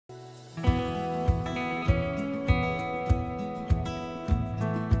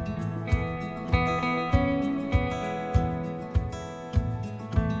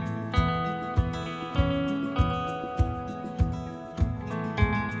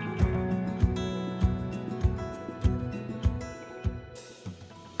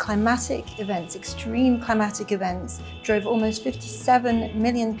climatic events, extreme climatic events, drove almost 57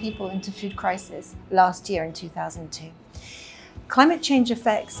 million people into food crisis last year in 2002. Climate change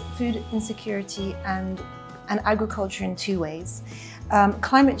affects food insecurity and agriculture in two ways.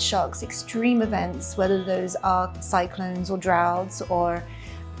 Climate shocks, extreme events, whether those are cyclones or droughts or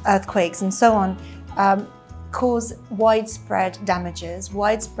earthquakes and so on, cause widespread damages,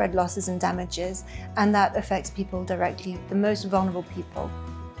 widespread losses and damages, and that affects people directly, the most vulnerable people.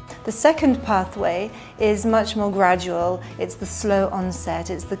 The second pathway is much more gradual. It's the slow onset,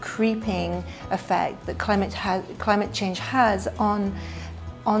 it's the creeping effect that climate change has on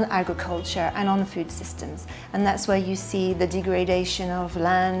agriculture and on food systems. And that's where you see the degradation of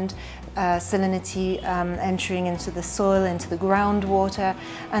land, salinity entering into the soil, into the groundwater,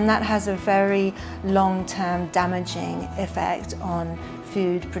 and that has a very long-term damaging effect on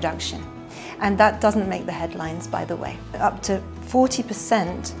food production. And that doesn't make the headlines, by the way. Up to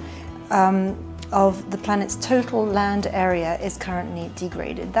 40% of the planet's total land area is currently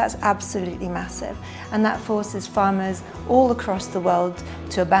degraded. That's absolutely massive. And that forces farmers all across the world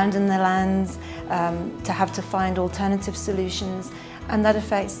to abandon their lands, to have to find alternative solutions, and that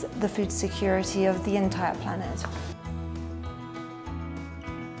affects the food security of the entire planet.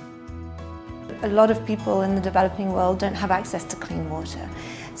 A lot of people in the developing world don't have access to clean water.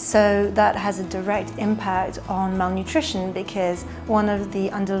 So that has a direct impact on malnutrition, because one of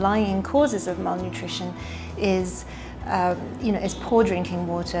the underlying causes of malnutrition is poor drinking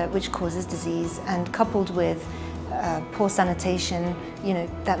water, which causes disease, and coupled with poor sanitation,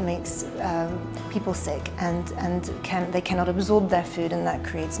 that makes people sick, and they cannot absorb their food, and that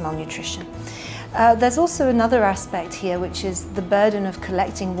creates malnutrition. There's also another aspect here, which is the burden of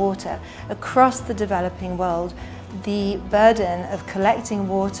collecting water across the developing world. The burden of collecting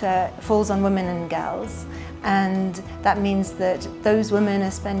water falls on women and girls, and that means that those women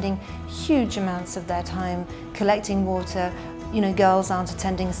are spending huge amounts of their time collecting water. Girls aren't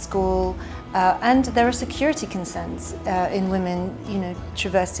attending school, and there are security concerns in women,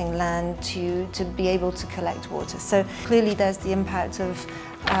 traversing land to be able to collect water. So clearly there's the impact of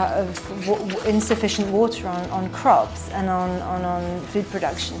insufficient water on crops and on food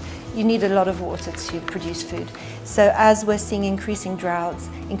production. You need a lot of water to produce food. So as we're seeing increasing droughts,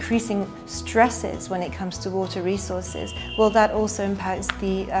 increasing stresses when it comes to water resources, well, that also impacts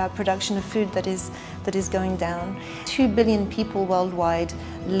the production of food that is going down. 2 billion people worldwide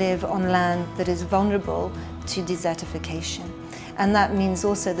live on land that is vulnerable to desertification. And that means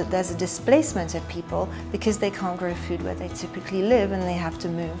also that there's a displacement of people because they can't grow food where they typically live and they have to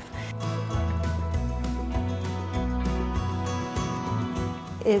move.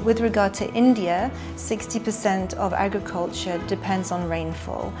 With regard to India, 60% of agriculture depends on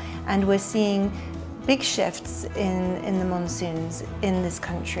rainfall, and we're seeing big shifts in the monsoons in this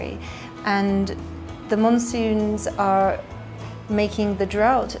country. And the monsoons are making the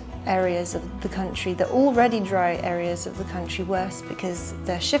drought areas of the country, the already dry areas of the country, worse because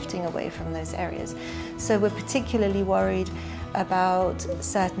they're shifting away from those areas. So we're particularly worried about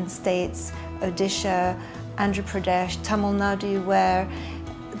certain states, Odisha, Andhra Pradesh, Tamil Nadu, where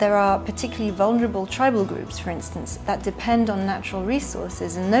there are particularly vulnerable tribal groups, for instance, that depend on natural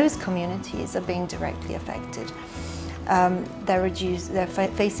resources, and those communities are being directly affected. They're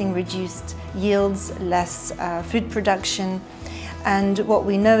facing reduced yields, less food production, and what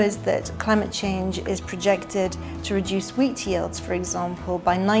we know is that climate change is projected to reduce wheat yields, for example,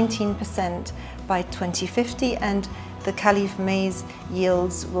 by 19% by 2050, and the Khalif maize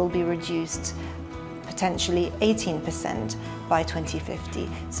yields will be reduced potentially 18% by 2050.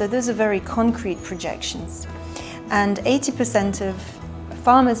 So those are very concrete projections. And 80% of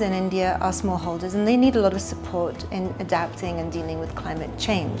farmers in India are smallholders, and they need a lot of support in adapting and dealing with climate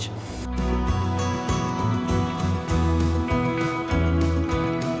change.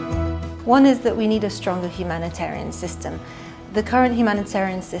 One is that we need a stronger humanitarian system. The current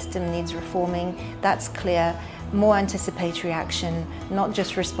humanitarian system needs reforming, that's clear. More anticipatory action, not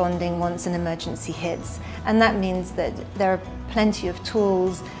just responding once an emergency hits. And that means that there are plenty of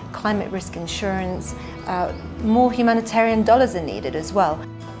tools, climate risk insurance, more humanitarian dollars are needed as well.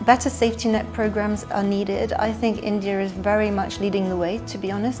 Better safety net programs are needed. I think India is very much leading the way, to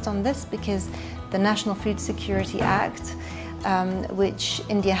be honest, on this, because the National Food Security Act, which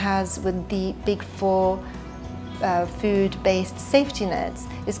India has with the big four food-based safety nets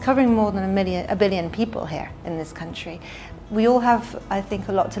is covering more than a billion people here in this country. We all have, I think,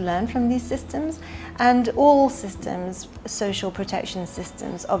 a lot to learn from these systems, and all systems, social protection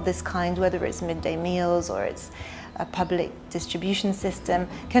systems of this kind, whether it's midday meals or it's a public distribution system,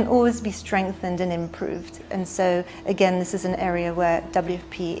 can always be strengthened and improved. And so, again, this is an area where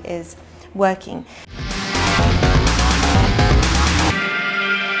WFP is working.